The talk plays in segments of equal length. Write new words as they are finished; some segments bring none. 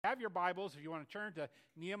have your Bibles, if you want to turn to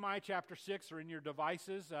Nehemiah chapter 6 or in your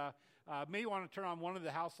devices, maybe you want to turn on one of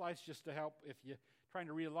the house lights just to help if you're trying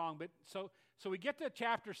to read along. But so we get to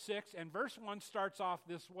chapter 6, and verse 1 starts off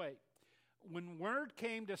this way. When word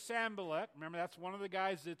came to Sanballat, remember that's one of the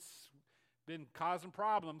guys that's been causing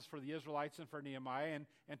problems for the Israelites and for Nehemiah,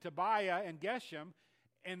 and Tobiah and Geshem,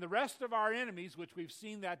 and the rest of our enemies, which we've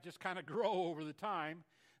seen that just kind of grow over the time,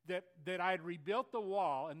 that I had rebuilt the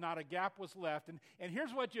wall and not a gap was left. And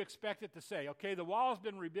here's what you expect it to say. Okay, the wall has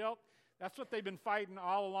been rebuilt. That's what they've been fighting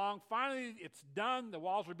all along. Finally, it's done. The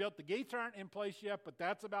wall's rebuilt. The gates aren't in place yet, but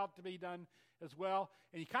that's about to be done as well.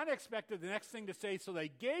 And you kind of expected the next thing to say, so they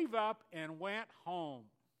gave up and went home.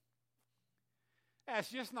 That's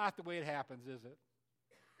just not the way it happens, is it?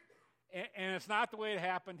 And it's not the way it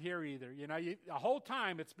happened here either. You know, the whole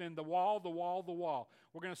time it's been the wall, the wall, the wall.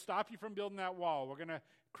 We're going to stop you from building that wall. We're going to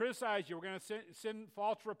criticize you. We're going to send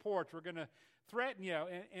false reports. We're going to threaten you.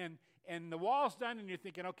 And the wall's done, and you're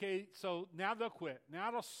thinking, okay, so now they'll quit.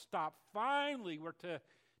 Now they'll stop. Finally, we're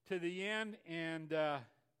to the end.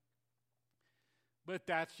 But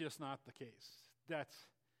that's just not the case. That's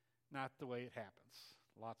not the way it happens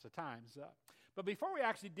lots of times. But before we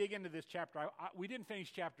actually dig into this chapter, we didn't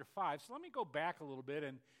finish chapter 5, so let me go back a little bit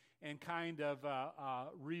and kind of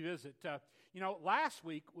revisit. Last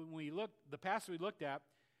week when the passage we looked at,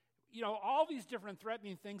 all these different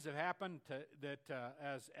threatening things have happened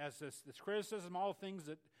as this criticism, all the things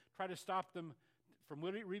that try to stop them from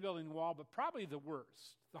rebuilding the wall, but probably the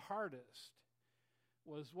worst, the hardest,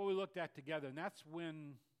 was what we looked at together, and that's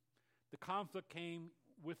when the conflict came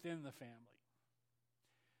within the family.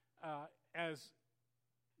 As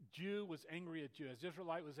Jew was angry at Jew, as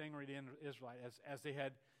Israelite was angry at Israelite, as they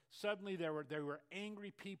had suddenly there were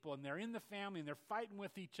angry people, and they're in the family and they're fighting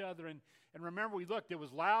with each other. And remember, we looked; it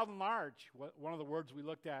was loud and large. One of the words we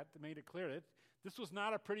looked at that made it clear that this was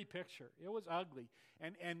not a pretty picture. It was ugly.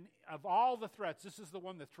 And of all the threats, this is the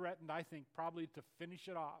one that threatened, I think, probably to finish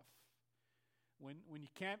it off. When you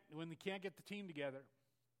can't get the team together.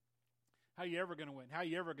 How are you ever going to win? How are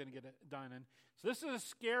you ever going to get it done? And so this is a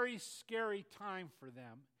scary, scary time for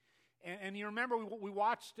them. And you remember we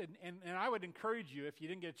watched, and I would encourage you, if you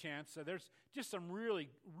didn't get a chance, there's just some really,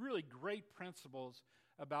 really great principles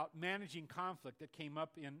about managing conflict that came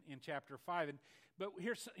up in chapter 5. But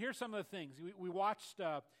here's some of the things. We watched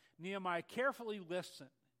Nehemiah carefully listen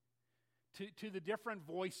to the different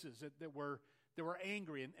voices that were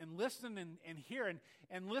angry, and listen and hear,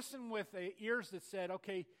 and listen with ears that said,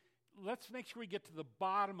 okay, let's make sure we get to the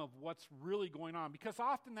bottom of what's really going on, because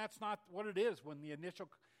often that's not what it is when the initial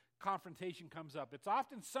confrontation comes up. It's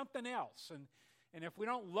often something else, and if we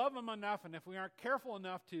don't love them enough, and if we aren't careful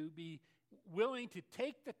enough to be willing to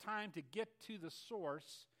take the time to get to the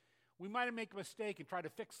source, we might make a mistake and try to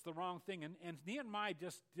fix the wrong thing, and Nehemiah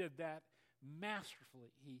just did that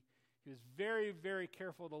masterfully. He was very, very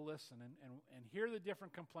careful to listen and hear the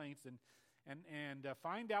different complaints and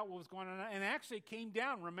find out what was going on. And actually it came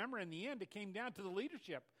down, remember in the end, it came down to the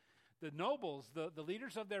leadership. The nobles, the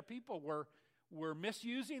leaders of their people were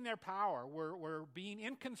misusing their power, were being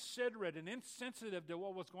inconsiderate and insensitive to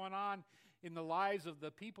what was going on in the lives of the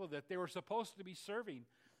people that they were supposed to be serving.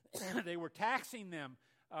 They were taxing them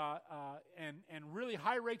and really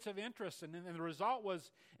high rates of interest. And the result was,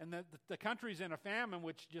 and the country's in a famine,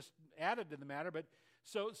 which just added to the matter, but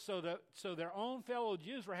So their own fellow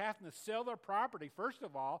Jews were having to sell their property, first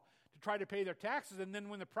of all, to try to pay their taxes. And then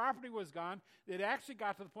when the property was gone, it actually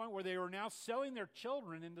got to the point where they were now selling their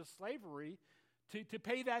children into slavery to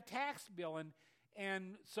pay that tax bill.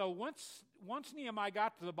 And so once Nehemiah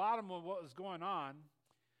got to the bottom of what was going on,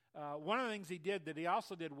 one of the things he did that he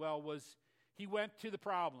also did well was he went to the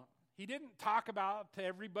problem. He didn't talk about it to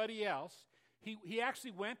everybody else. He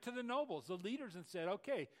actually went to the nobles, the leaders, and said,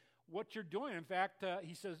 okay, what you're doing, in fact,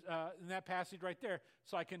 he says in that passage right there,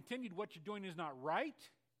 so I continued, what you're doing is not right.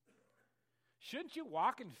 Shouldn't you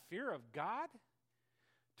walk in fear of God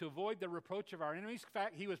to avoid the reproach of our enemies? In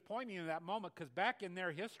fact, he was pointing to that moment because back in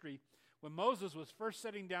their history, when Moses was first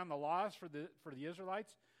setting down the laws for the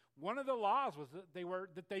Israelites, one of the laws was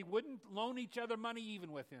that they wouldn't loan each other money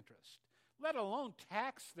even with interest, let alone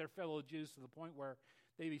tax their fellow Jews to the point where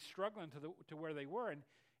they'd be struggling to where they were.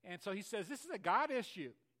 And so he says, this is a God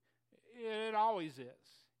issue. It always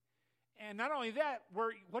is. And not only that,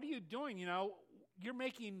 what are you doing? You're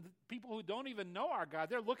making people who don't even know our God,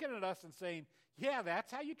 they're looking at us and saying, yeah,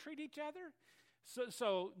 that's how you treat each other?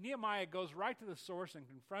 So Nehemiah goes right to the source and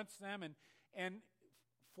confronts them. And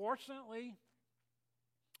fortunately,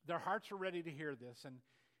 their hearts were ready to hear this.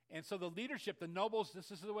 And so the leadership, the nobles,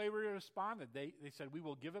 this is the way we responded. They said, we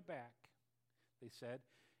will give it back, they said.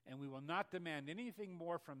 and we will not demand anything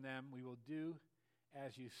more from them. We will do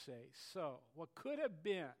as you say. So, what could have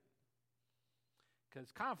been,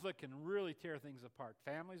 because conflict can really tear things apart,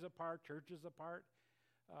 families apart, churches apart,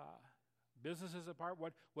 businesses apart.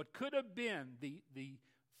 What could have been the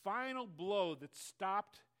final blow that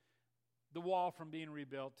stopped the wall from being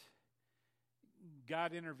rebuilt,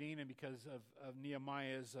 God intervened, and because of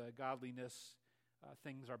Nehemiah's godliness,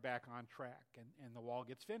 things are back on track, and the wall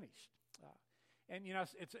gets finished. And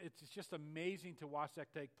it's just amazing to watch that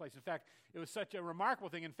take place. In fact, it was such a remarkable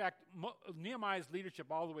thing. In fact, Nehemiah's leadership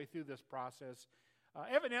all the way through this process,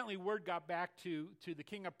 evidently word got back to the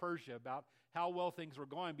king of Persia about how well things were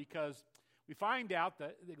going, because we find out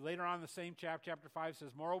that later on in the same chapter 5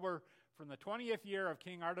 says, moreover, from the 20th year of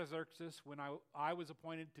King Artaxerxes, when I was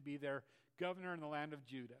appointed to be their governor in the land of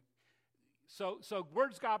Judah. So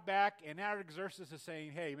words got back, and Artaxerxes is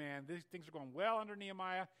saying, hey, man, these things are going well under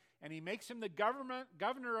Nehemiah, and he makes him the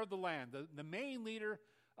governor of the land, the main leader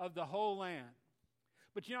of the whole land.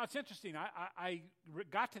 But it's interesting. I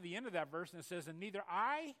got to the end of that verse, and it says, and neither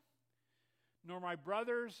I nor my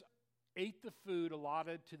brothers ate the food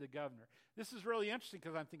allotted to the governor. This is really interesting,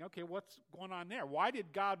 because I'm thinking, okay, what's going on there? Why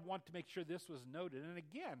did God want to make sure this was noted? And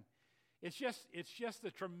again, it's just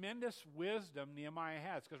the tremendous wisdom Nehemiah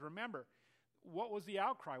has. Because remember, what was the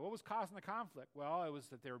outcry? What was causing the conflict? Well, it was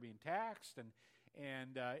that they were being taxed,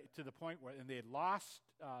 and to the point where they had lost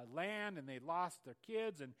land, and they had lost their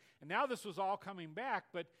kids, and now this was all coming back.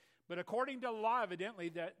 But according to the law, evidently,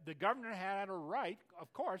 that the governor had a right,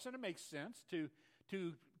 of course, and it makes sense,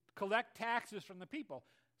 to collect taxes from the people,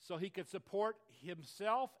 so he could support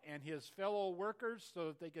himself and his fellow workers, so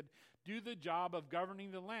that they could do the job of governing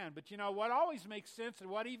the land. But what always makes sense, and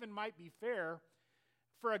what even might be fair,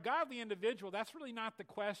 for a godly individual, that's really not the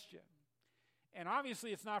question. And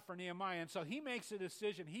obviously it's not for Nehemiah, and so he makes a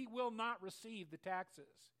decision. He will not receive the taxes.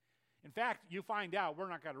 In fact, you find out, we're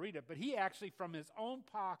not going to read it, but he actually, from his own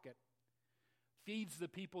pocket, feeds the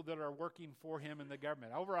people that are working for him in the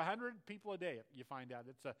government. Over 100 people a day, you find out.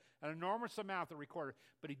 It's an enormous amount that recorded.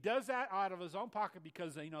 But he does that out of his own pocket,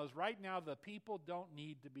 because he knows right now the people don't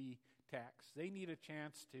need to be taxed. They need a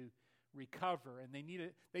chance to recover, and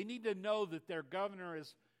they need to know that their governor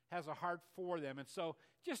has a heart for them. And so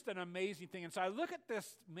just an amazing thing. And so I look at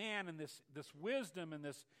this man and this wisdom and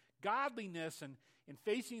this godliness, and in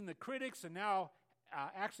facing the critics, and now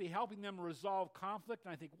actually helping them resolve conflict.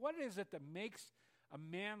 And I think, what is it that makes a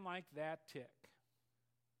man like that tick?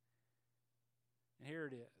 And here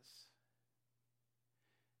it is.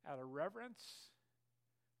 Out of reverence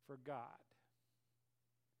for God,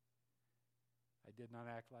 I did not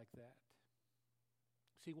act like that.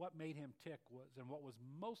 See, what made him tick was, and what was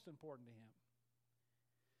most important to him,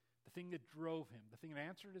 the thing that drove him, the thing that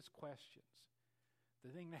answered his questions,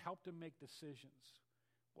 the thing that helped him make decisions,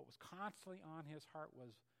 what was constantly on his heart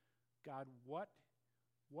was, God, what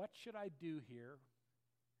should I do here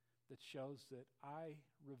that shows that I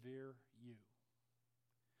revere you?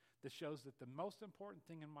 That shows that the most important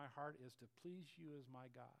thing in my heart is to please you as my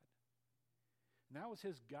God. And that was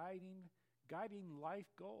his guiding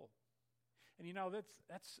life goal. And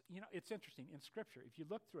that's it's interesting in Scripture. If you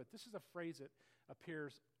look through it, this is a phrase that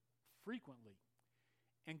appears frequently.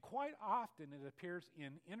 And quite often it appears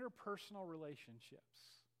in interpersonal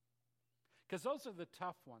relationships. Because those are the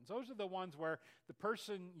tough ones. Those are the ones where the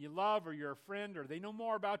person you love, or you're a friend, or they know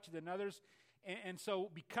more about you than others. And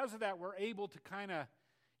so because of that, we're able to kind of,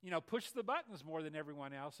 push the buttons more than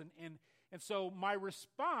everyone else. And so my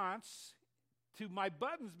response to my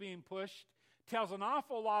buttons being pushed tells an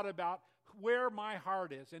awful lot about where my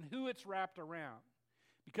heart is and who it's wrapped around.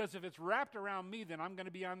 Because if it's wrapped around me, then I'm going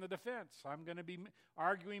to be on the defense. I'm going to be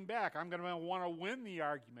arguing back. I'm going to want to win the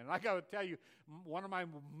argument. And I got to tell you, one of my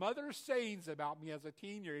mother's sayings about me as a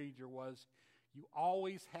teenager was, you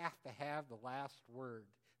always have to have the last word.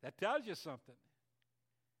 That tells you something.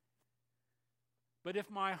 But if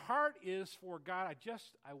my heart is for God,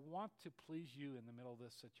 I want to please you in the middle of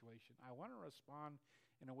this situation. I want to respond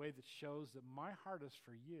in a way that shows that my heart is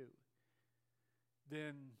for you.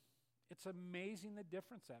 Then it's amazing the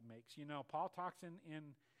difference that makes. Paul talks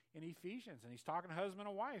in Ephesians, and he's talking to husband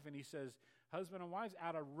and wife, and he says, husband and wives,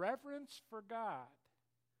 out of reverence for God,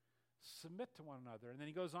 submit to one another. And then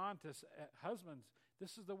he goes on to husbands,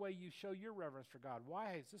 this is the way you show your reverence for God.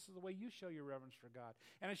 Wives, this is the way you show your reverence for God.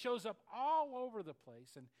 And it shows up all over the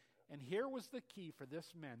place. And here was the key for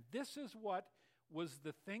this man. This is what was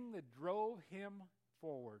the thing that drove him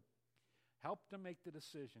forward, helped him make the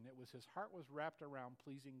decision. It was his heart was wrapped around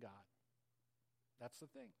pleasing God. That's the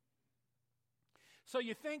thing. So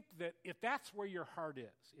you think that if that's where your heart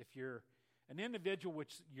is, if you're an individual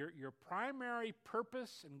which your primary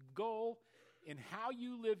purpose and goal in how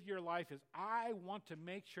you live your life is, I want to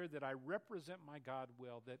make sure that I represent my God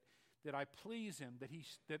well, that I please him,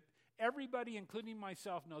 that everybody, including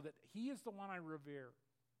myself, know that he is the one I revere.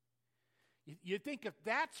 You think if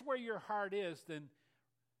that's where your heart is, then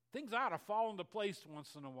things ought to fall into place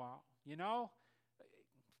once in a while, you know?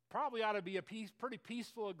 Probably ought to be a pretty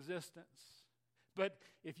peaceful existence. But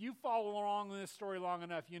if you follow along in this story long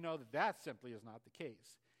enough, you know that simply is not the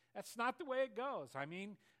case. That's not the way it goes. I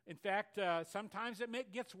mean, in fact, sometimes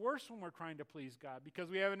it gets worse when we're trying to please God because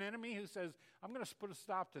we have an enemy who says, I'm going to put a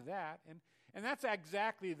stop to that. And that's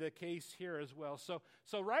exactly the case here as well.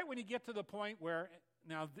 So right when you get to the point where,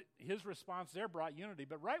 now his response there brought unity,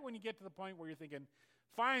 but right when you get to the point where you're thinking,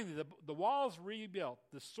 finally, the wall's rebuilt,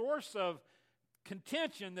 the source of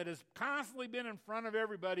contention that has constantly been in front of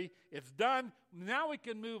everybody, it's done, now we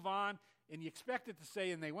can move on, and you expect it to say,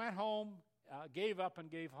 and they went home, gave up and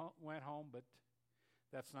went home, but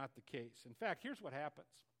that's not the case. In fact, here's what happens.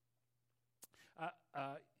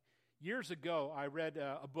 Years ago, I read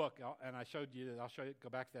a book, and I'll show you, go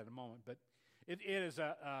back to that in a moment, but it is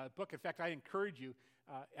a book. In fact, I encourage you,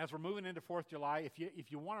 as we're moving into 4th of July,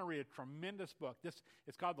 if you want to read a tremendous book,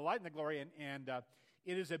 it's called The Light and the Glory, and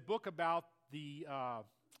it is a book about the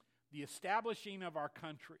establishing of our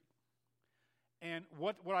country. And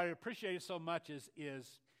what I appreciate so much is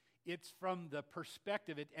it's from the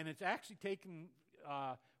perspective, and it's actually taken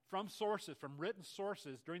from written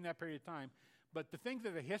sources during that period of time. But the things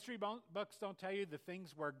that the history books don't tell you, the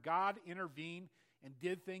things where God intervened and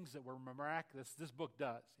did things that were miraculous, this book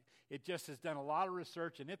does. It just has done a lot of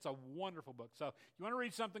research, and it's a wonderful book. So you want to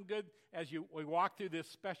read something good as we walk through this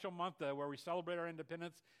special month where we celebrate our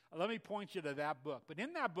independence, let me point you to that book. But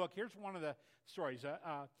in that book, here's one of the stories.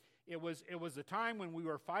 It was a time when we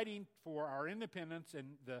were fighting for our independence, and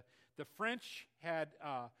the French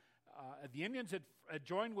the Indians had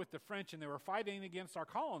joined with the French, and they were fighting against our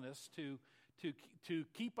colonists to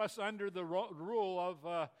keep us under the rule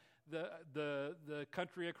of the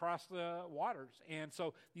country across the waters. And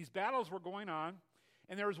so these battles were going on,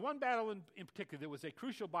 and there was one battle in particular that was a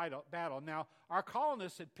crucial battle. Now, our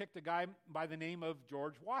colonists had picked a guy by the name of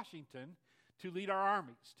George Washington to lead our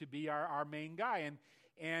armies, to be our main guy.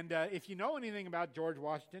 And if you know anything about George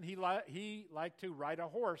Washington, he liked to ride a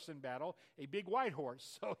horse in battle, a big white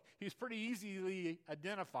horse. So he was pretty easily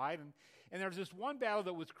identified. And there was this one battle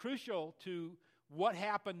that was crucial to what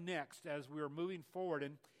happened next as we were moving forward.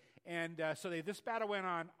 And so this battle went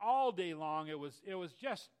on all day long. It was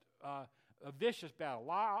just a vicious battle. A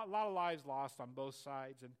lot of lives lost on both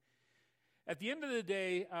sides. And at the end of the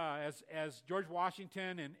day, as George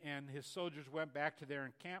Washington and his soldiers went back to their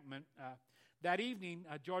encampment, that evening,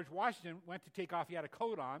 George Washington went to take off. He had a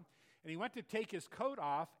coat on, and he went to take his coat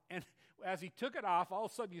off. And as he took it off, all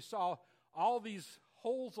of a sudden you saw all these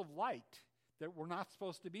holes of light that were not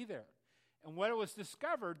supposed to be there. And when it was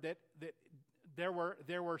discovered that there were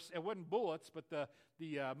it wasn't bullets, but the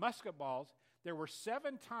musket balls. There were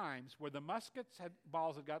 7 times where the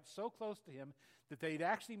balls had got so close to him that they'd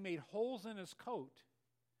actually made holes in his coat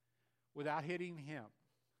without hitting him.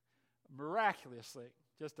 Miraculously,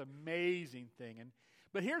 just amazing thing.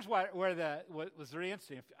 But here's what was really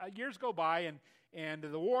interesting. Years go by and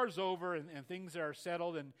the war's over and things are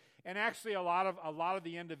settled and actually a lot of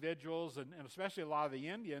the individuals and especially a lot of the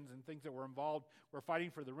Indians and things that were involved were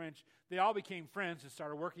fighting for the ranch. They all became friends and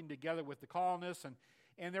started working together with the colonists.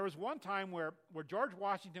 And there was one time where George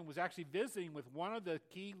Washington was actually visiting with one of the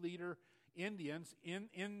key leader Indians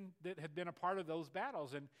in that had been a part of those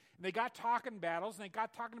battles. And they got talking battles, and they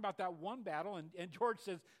got talking about that one battle. And George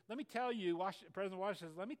says, let me tell you, President Washington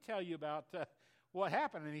says, let me tell you about what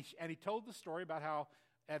happened. And he told the story about how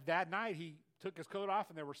at that night he took his coat off,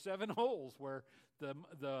 and there were 7 holes where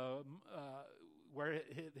where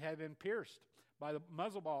it had been pierced by the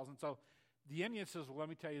muzzle balls. And so the Indian says, well, let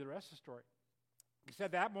me tell you the rest of the story. He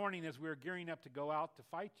said that morning as we were gearing up to go out to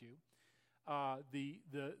fight you,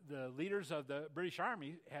 the leaders of the British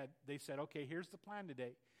Army they said, okay, here's the plan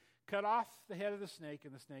today. Cut off the head of the snake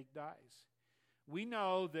and the snake dies. We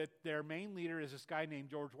know that their main leader is this guy named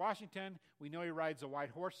George Washington. We know he rides a white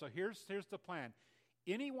horse. So here's the plan.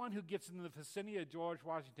 Anyone who gets into the vicinity of George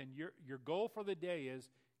Washington, your goal for the day is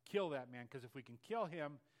kill that man, because if we can kill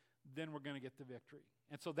him, then we're going to get the victory.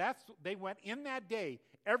 And so they went in that day.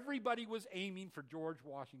 Everybody was aiming for George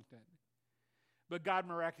Washington. But God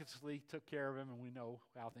miraculously took care of him, and we know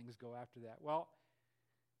how things go after that. Well,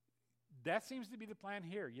 that seems to be the plan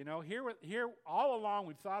here. You know, here all along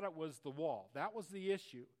we thought it was the wall. That was the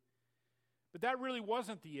issue. But that really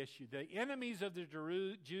wasn't the issue. The enemies of the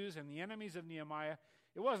Jews and the enemies of Nehemiah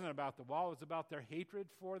It wasn't about the wall. It was about their hatred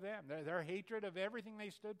for them, their hatred of everything they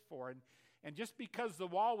stood for. And just because the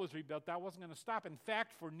wall was rebuilt, that wasn't going to stop. In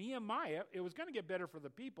fact, for Nehemiah, it was going to get better for the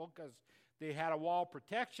people because they had a wall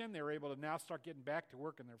protection. They were able to now start getting back to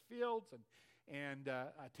work in their fields and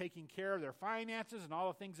taking care of their finances and all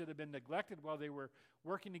the things that had been neglected while they were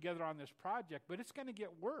working together on this project. But it's going to get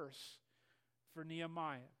worse for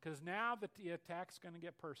Nehemiah because now the attack's going to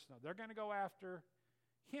get personal. They're going to go after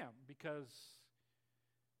him because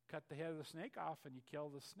cut the head of the snake off and you kill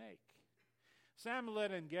the snake.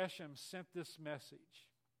 Sanballat and Geshem sent this message.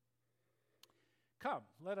 Come,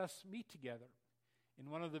 let us meet together in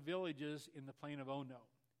one of the villages in the plain of Ono.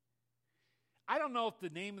 I don't know if the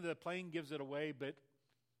name of the plain gives it away, but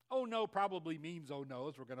Ono probably means oh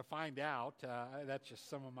no's. We're going to find out. That's just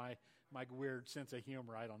some of my weird sense of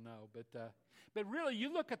humor. I don't know. But really,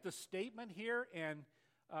 you look at the statement here and,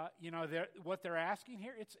 what they're asking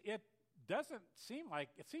here, it doesn't seem like,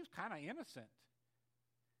 it seems kind of innocent.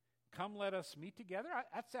 Come, let us meet together.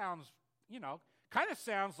 That sounds, kind of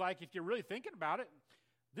sounds like, if you're really thinking about it,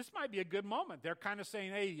 this might be a good moment. They're kind of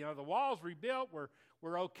saying, hey, the wall's rebuilt.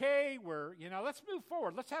 We're okay. Let's move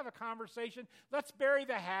forward. Let's have a conversation. Let's bury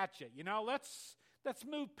the hatchet. Let's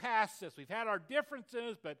move past this. We've had our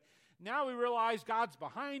differences, but now we realize God's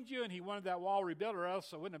behind you, and he wanted that wall rebuilt, or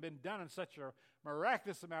else it wouldn't have been done in such a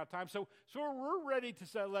miraculous amount of time. So we're ready to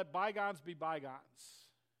say, let bygones be bygones.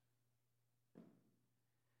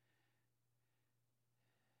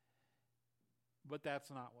 But that's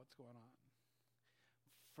not what's going on.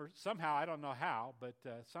 For somehow, I don't know how, but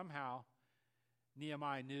somehow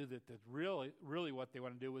Nehemiah knew that really what they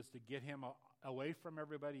wanted to do was to get him away from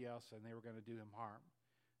everybody else, and they were going to do him harm,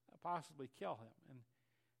 possibly kill him. And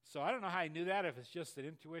so I don't know how he knew that, if it's just an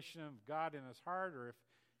intuition of God in his heart, or if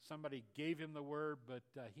somebody gave him the word, but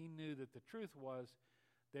he knew that the truth was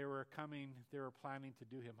they were planning to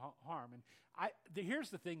do him harm. And here's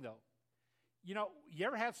the thing, though. You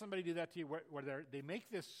ever had somebody do that to you where they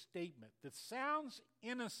make this statement that sounds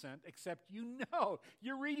innocent, except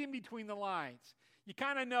you're reading between the lines. You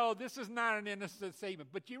kind of know this is not an innocent statement,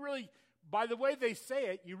 but you really, by the way they say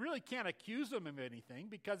it, you really can't accuse them of anything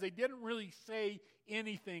because they didn't really say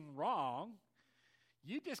anything wrong.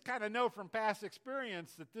 You just kind of know from past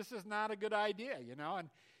experience that this is not a good idea,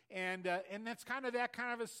 and that's kind of that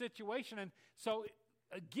kind of a situation. And so,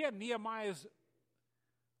 again, Nehemiah's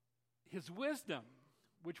his wisdom,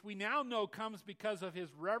 which we now know comes because of his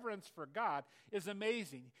reverence for God, is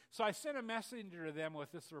amazing. So I sent a messenger to them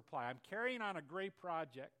with this reply. I'm carrying on a great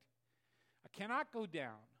project. I cannot go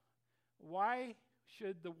down. Why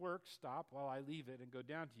should the work stop while I leave it and go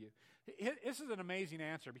down to you? This is an amazing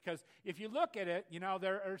answer because if you look at it,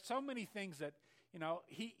 there are so many things that,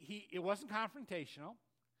 it wasn't confrontational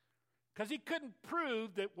because he couldn't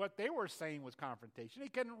prove that what they were saying was confrontation. He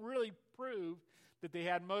couldn't really prove that they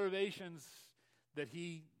had motivations that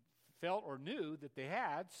he felt or knew that they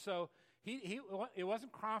had. So it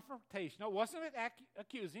wasn't confrontational. It wasn't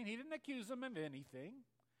accusing. He didn't accuse them of anything.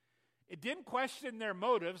 It didn't question their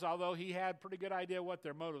motives, although he had a pretty good idea what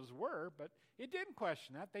their motives were, but it didn't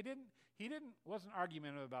question that. He wasn't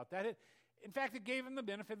argumentative about that. In fact, it gave him the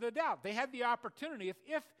benefit of the doubt. They had the opportunity,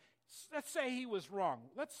 if let's say he was wrong.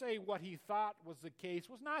 Let's say what he thought was the case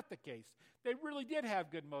was not the case. They really did have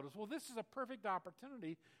good motives. Well, this is a perfect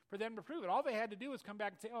opportunity for them to prove it. All they had to do was come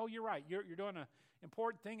back and say, oh, you're right. You're doing an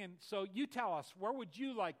important thing. And so you tell us, where would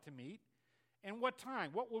you like to meet? And what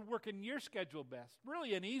time? What would work in your schedule best?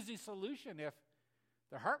 Really an easy solution if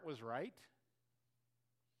their heart was right.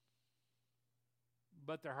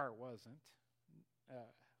 But their heart wasn't.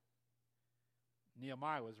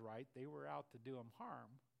 Nehemiah was right. They were out to do him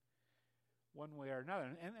harm one way or another.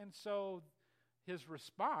 And so his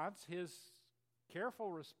response, his careful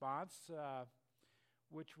response,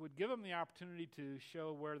 which would give him the opportunity to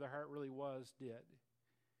show where the heart really was, did.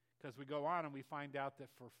 Because we go on and we find out that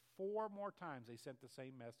for 4 more times they sent the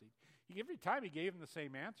same message. Every time he gave them the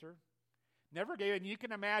same answer. Never gave it. And you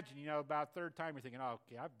can imagine, about third time you're thinking, oh,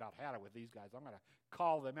 okay, I've about had it with these guys. I'm going to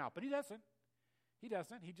call them out. But he doesn't. He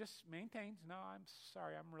doesn't. He just maintains, no, I'm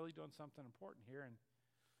sorry, I'm really doing something important here, and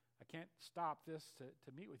I can't stop this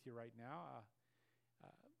to meet with you right now.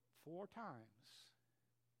 4 times,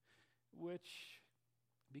 which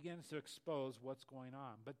begins to expose what's going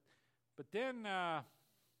on. But then God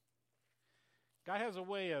has a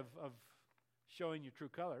way of showing you true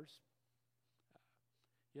colors.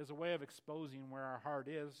 He has a way of exposing where our heart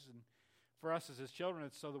is. And for us as his children,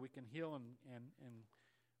 it's so that we can heal and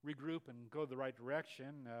regroup and go the right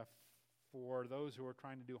direction. For those who are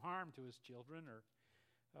trying to do harm to his children, or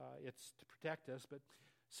it's to protect us. But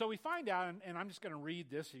So we find out, and I'm just going to read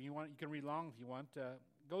this. If you want, you can read along if you want.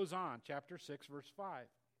 Goes on, chapter 6, verse 5.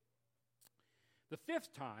 The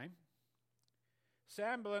fifth time,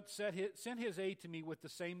 Sanballat sent his aide to me with the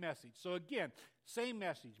same message. So again, same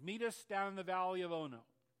message. Meet us down in the valley of Ono.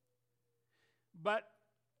 But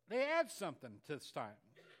they add something to this time.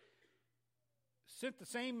 Sent the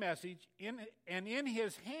same message, and in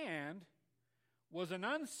his hand was an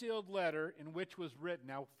unsealed letter in which was written.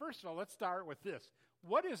 Now, first of all, let's start with this.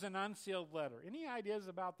 What is an unsealed letter? Any ideas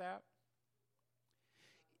about that?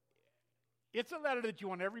 It's a letter that you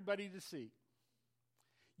want everybody to see.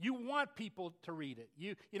 You want people to read it.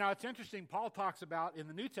 You know, it's interesting. Paul talks about in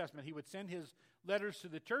the New Testament, he would send his letters to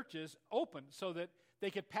the churches open so that they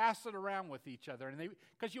could pass it around with each other, and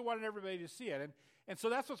because you wanted everybody to see it. And so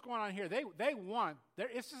that's what's going on here. They want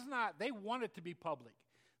it to be public.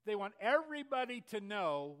 They want everybody to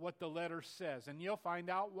know what the letter says, and you'll find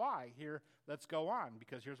out why. Here, let's go on,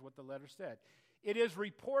 because here's what the letter said. It is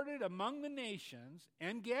reported among the nations,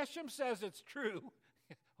 and Geshem says it's true.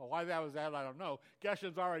 Well, why that was that, I don't know.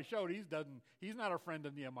 Geshem's already showed he's not a friend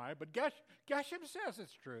of Nehemiah, but Geshem says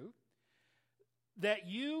it's true, that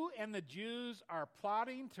you and the Jews are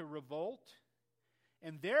plotting to revolt,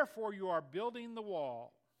 and therefore you are building the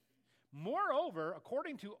wall. Moreover,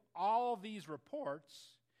 according to all these reports,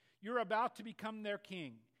 you're about to become their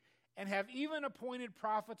king, and have even appointed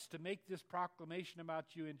prophets to make this proclamation about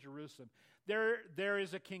you in Jerusalem. There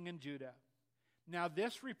is a king in Judah. Now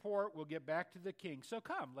this report will get back to the king. So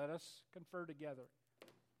come, let us confer together.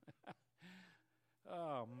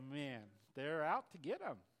 Oh, man. They're out to get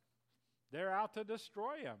him. They're out to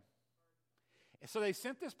destroy him. So they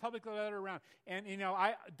sent this public letter around. And, you know,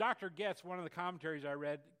 Dr. Getz, one of the commentaries I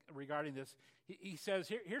read regarding this, he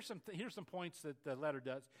says, here's some points that the letter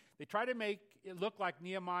does. They try to make it look like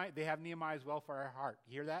Nehemiah, they have Nehemiah's welfare at heart.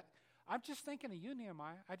 You hear that? I'm just thinking of you,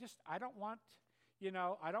 Nehemiah. I don't want,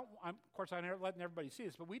 of course, I'm never letting everybody see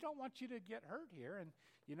this, but we don't want you to get hurt here. And,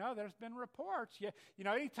 you know, there's been reports.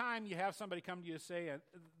 Anytime you have somebody come to you and say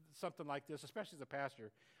something like this, especially as a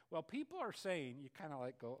pastor, well, people are saying, you kind of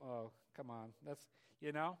like go, oh, come on. That's,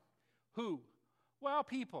 who? Well,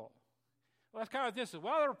 people. Well, that's kind of this.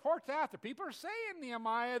 Well, the report's out there. People are saying,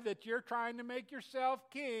 Nehemiah, that you're trying to make yourself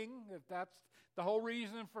king, if that's the whole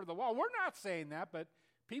reason for the wall. We're not saying that, but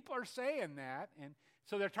people are saying that. And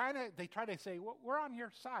so they try to say, well, we're on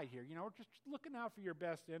your side here. We're just looking out for your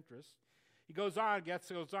best interests. He goes on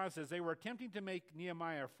and says, they were attempting to make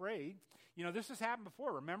Nehemiah afraid. This has happened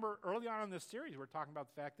before. Remember, early on in this series, we're talking about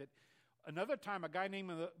the fact that another time a guy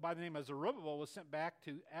by the name of Zerubbabel was sent back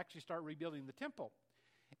to actually start rebuilding the temple.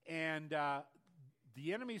 And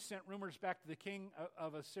the enemy sent rumors back to the king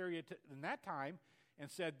of Assyria in that time and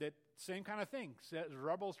said that same kind of thing.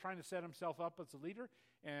 Zerubbabel's trying to set himself up as a leader,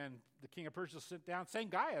 and the king of Persia sent down, same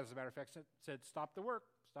guy, as a matter of fact, said stop the work,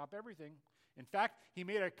 stop everything. In fact, he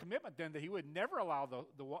made a commitment then that he would never allow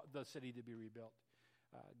the city to be rebuilt.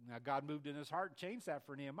 Now, God moved in his heart and changed that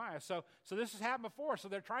for Nehemiah. So this has happened before. So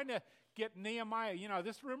they're trying to get Nehemiah,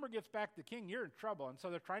 this rumor gets back to the king, you're in trouble. And so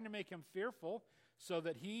they're trying to make him fearful so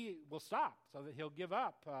that he will stop, so that he'll give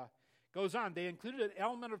up. Goes on. They included an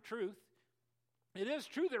element of truth. It is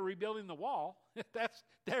true they're rebuilding the wall.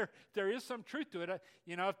 There is some truth to it.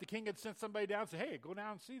 If the king had sent somebody down and said, hey, go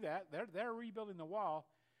down and see that, they're rebuilding the wall.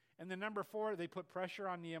 And then number 4, they put pressure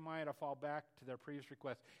on Nehemiah to fall back to their previous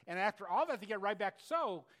request. And after all that, they get right back.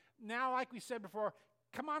 So now, like we said before,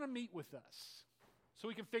 come on and meet with us so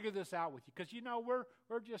we can figure this out with you. Because,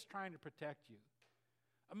 we're just trying to protect you.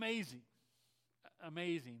 Amazing.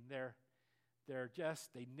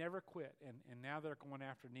 They never quit. And now they're going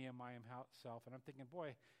after Nehemiah himself. And I'm thinking,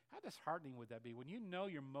 boy, how disheartening would that be when you know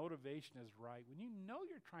your motivation is right, when you know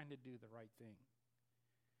you're trying to do the right thing.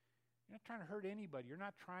 You're not trying to hurt anybody. You're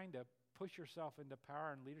not trying to push yourself into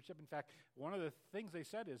power and leadership. In fact, one of the things they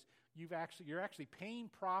said is you're actually paying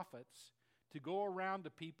prophets to go around to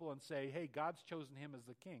people and say, hey, God's chosen him as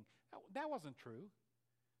the king. That wasn't true.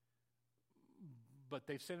 But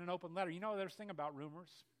they've sent an open letter. There's a thing about rumors.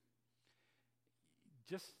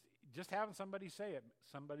 Just having somebody say it,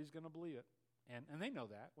 somebody's going to believe it. And they know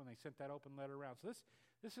that when they sent that open letter around. So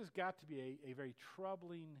this has got to be a very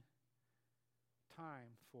troubling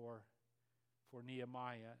time for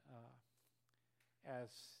Nehemiah, as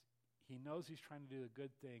he knows he's trying to do a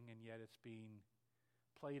good thing, and yet it's being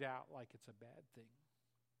played out like it's a bad thing.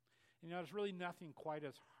 There's really nothing quite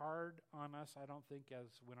as hard on us, I don't think, as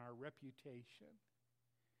when our reputation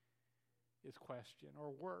is questioned,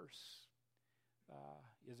 or worse,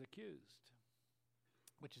 is accused,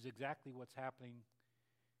 which is exactly what's happening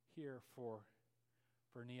here for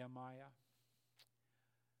Nehemiah.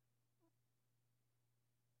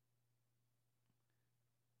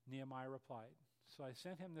 Nehemiah replied. So I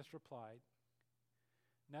sent him this reply.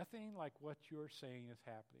 Nothing like what you're saying is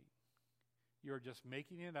happening. You're just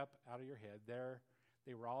making it up out of your head.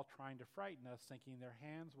 They were all trying to frighten us, thinking their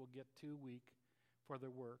hands will get too weak for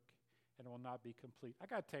their work and it will not be complete. I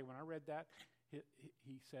got to tell you, when I read that,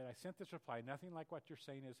 he said, I sent this reply. Nothing like what you're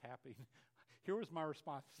saying is happening. Here was my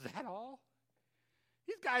response. Is that all?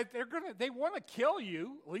 These guys, they want to kill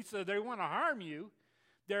you. At least they want to harm you.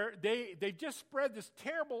 They just spread this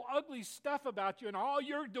terrible, ugly stuff about you, and all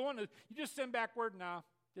you're doing is you just send back word. No,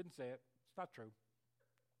 didn't say it. It's not true.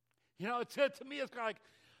 To me, it's kind of like,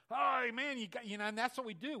 oh man, and that's what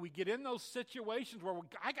we do. We get in those situations where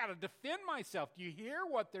I got to defend myself. Do you hear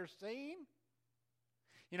what they're saying?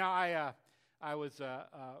 I was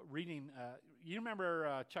reading. You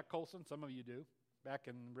remember Chuck Colson? Some of you do. Back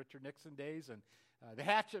in Richard Nixon days, and the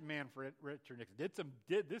hatchet man for Richard Nixon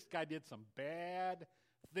this guy did some bad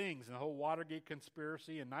things in the whole Watergate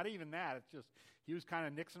conspiracy, and not even that. It's just he was kind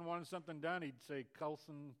of Nixon wanted something done. He'd say,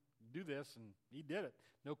 Colson, do this, and he did it.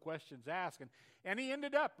 No questions asked. And he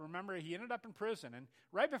ended up in prison. And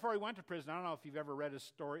right before he went to prison, I don't know if you've ever read his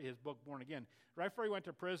story, his book, Born Again. Right before he went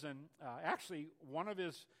to prison, actually one of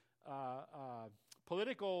his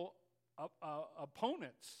political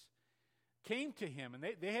opponents came to him, and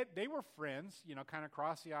they were friends, kind of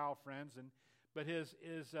cross the aisle friends. But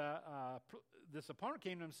this opponent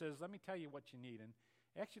came to him and says, "Let me tell you what you need," and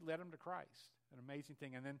actually led him to Christ. An amazing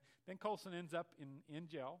thing. And then Colson ends up in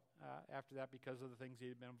jail after that because of the things he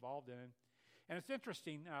had been involved in. And it's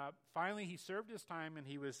interesting. Finally, he served his time, and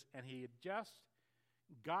he had just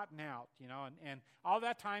gotten out, and all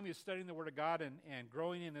that time he was studying the Word of God and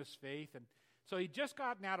growing in his faith. And so he'd just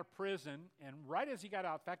gotten out of prison, and right as he got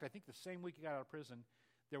out, in fact, I think the same week he got out of prison,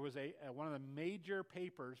 there was one of the major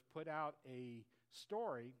papers put out a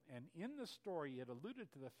story, and in the story it alluded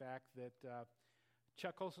to the fact that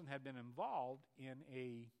Chuck Colson had been involved in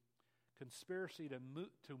a conspiracy to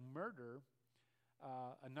murder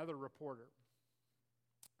another reporter.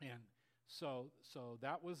 And so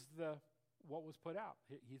that was what was put out.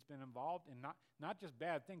 He's been involved in not just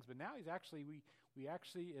bad things, but now he's actually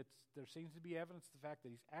there seems to be evidence of the fact that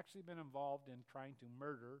he's actually been involved in trying to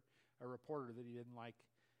murder a reporter that he didn't like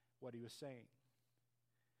what he was saying.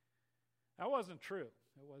 That wasn't true.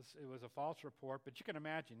 It was a false report, but you can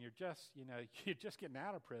imagine you're just getting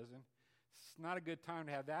out of prison. It's not a good time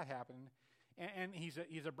to have that happen. And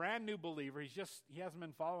he's a brand new believer. He hasn't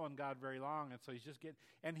been following God very long, and so he's just getting.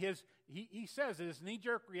 And he says his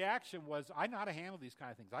knee-jerk reaction was, "I know how to handle these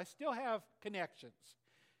kind of things. I still have connections.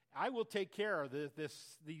 I will take care of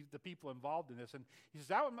the people involved in this." And he says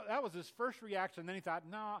that was his first reaction. And then he thought,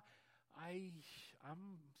 "No, I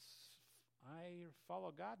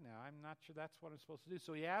follow God now. I'm not sure that's what I'm supposed to do."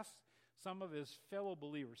 So he asked some of his fellow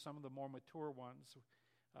believers, some of the more mature ones,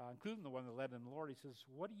 including the one that led in the Lord. He says,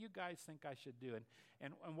 "What do you guys think I should do?"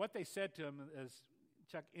 And what they said to him is,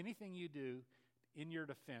 "Chuck, anything you do in your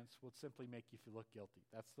defense will simply make you feel look guilty.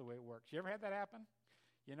 That's the way it works." You ever had that happen?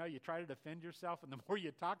 You try to defend yourself, and the more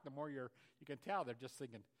you talk, the more you can tell they're just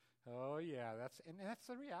thinking, "Oh yeah, that's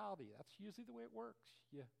the reality. That's usually the way it works."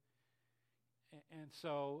 Yeah. And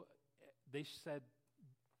so they said,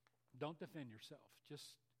 "Don't defend yourself.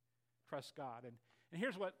 Just trust God." And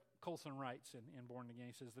here's what Colson writes in Born Again.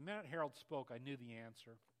 He says, "The minute Harold spoke, I knew the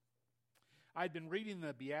answer. I'd been reading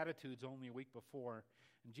the Beatitudes only a week before,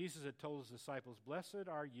 and Jesus had told his disciples, 'Blessed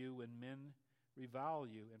are you when men revile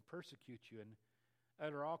you and persecute you and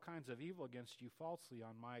utter all kinds of evil against you falsely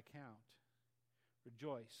on my account.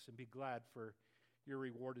 Rejoice and be glad, for your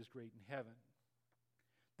reward is great in heaven.'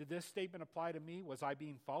 Did this statement apply to me? Was I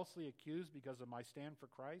being falsely accused because of my stand for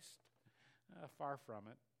Christ? Far from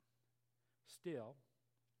it. Still,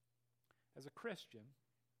 as a Christian,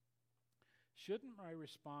 shouldn't my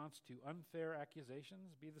response to unfair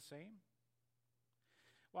accusations be the same?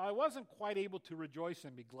 While I wasn't quite able to rejoice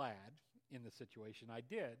and be glad in the situation, I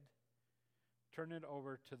did turn it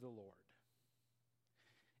over to the Lord.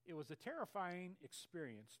 It was a terrifying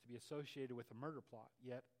experience to be associated with a murder plot,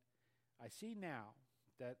 yet I see now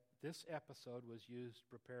that this episode was used to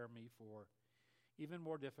prepare me for even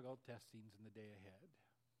more difficult testings in the day ahead.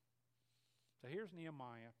 So here's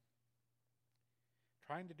Nehemiah,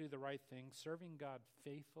 trying to do the right thing, serving God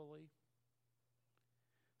faithfully,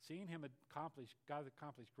 seeing him God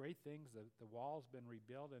accomplish great things. The wall's been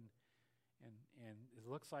rebuilt, and it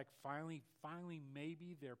looks like finally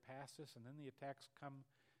maybe they're past this, and then the attacks come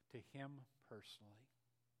to him personally.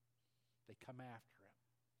 They come after him,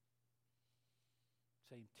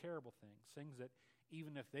 saying terrible things that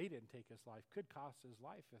even if they didn't take his life, could cost his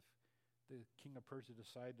life if the king of Persia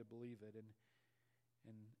decided to believe it.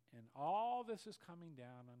 And all this is coming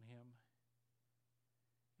down on him.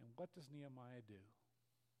 And what does Nehemiah do?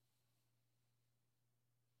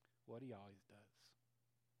 What he always does.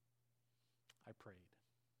 I prayed.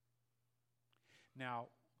 Now,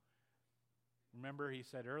 remember he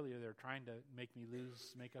said earlier they're trying to make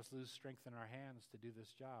us lose strength in our hands to do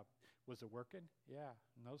this job. Was it working? Yeah.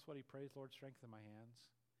 Notice what he prays, Lord, strengthen my hands.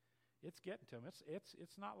 It's getting to him.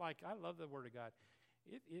 It's not like, I love the Word of God.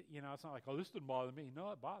 It's not like, oh, this didn't bother me.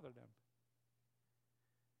 No, it bothered him.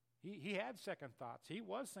 He had second thoughts. He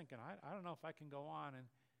was thinking, I don't know if I can go on.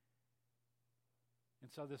 And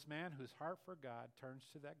so this man whose heart for God turns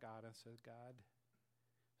to that God and says, God,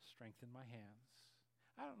 strengthen my hands.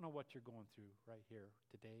 I don't know what you're going through right here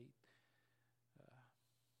today.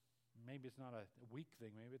 Maybe it's not a weak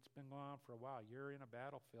thing. Maybe it's been going on for a while. You're in a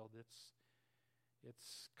battlefield.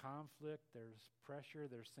 It's conflict. There's pressure.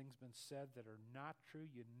 There's things been said that are not true.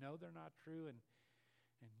 You know they're not true. And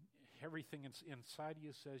everything inside of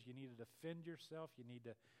you says you need to defend yourself. You need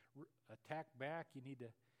to attack back. You need to,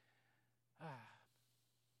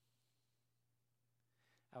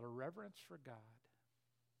 out of reverence for God,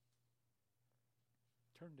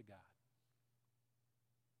 turn to God.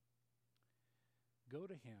 Go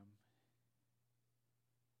to Him.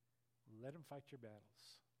 Let Him fight your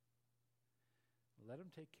battles. Let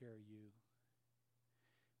Him take care of you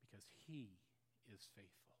because He is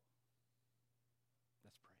faithful.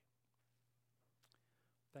 Let's pray.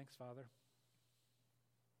 Thanks, Father.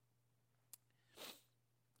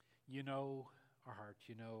 You know our hearts.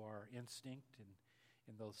 You know our instinct and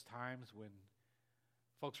in those times when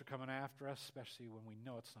folks are coming after us, especially when we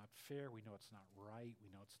know it's not fair, we know it's not right, we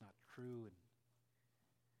know it's not true. And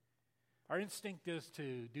our instinct is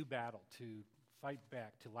to do battle, to fight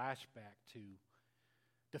back, to lash back, to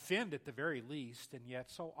defend at the very least, and yet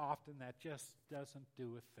so often that just doesn't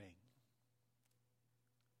do a thing.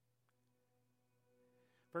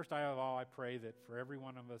 First of all, I pray that for every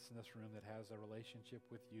one of us in this room that has a relationship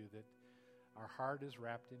with you, that our heart is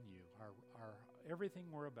wrapped in you. Our everything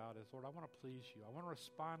we're about is, Lord, I want to please you. I want to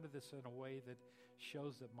respond to this in a way that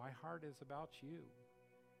shows that my heart is about you.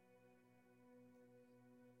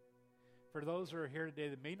 For those who are here today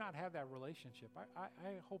that may not have that relationship,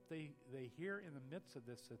 I hope they hear in the midst of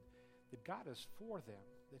this that God is for them,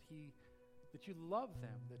 that you love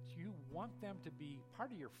them, that you want them to be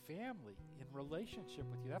part of your family in relationship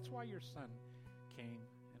with you. That's why your Son came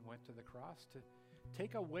and went to the cross, to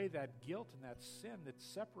take away that guilt and that sin that's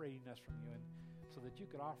separating us from you, and so that you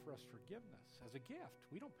could offer us forgiveness as a gift.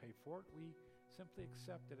 We don't pay for it. We simply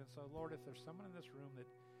accept it. And so, Lord, if there's someone in this room that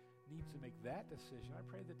needs to make that decision, I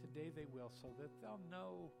pray that today they will, so that they'll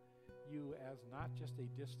know you as not just a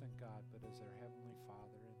distant God, but as their Heavenly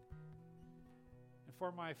Father. And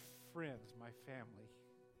for my friends, my family,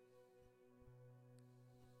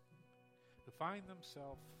 who find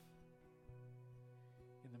themselves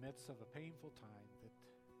in the midst of a painful time, that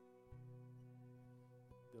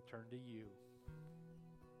they'll turn to you,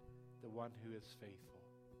 the one who is faithful,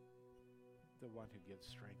 the one who gives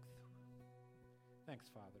strength. Thanks,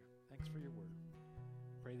 Father. Thanks for your word.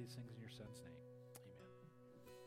 Pray these things in your Son's name.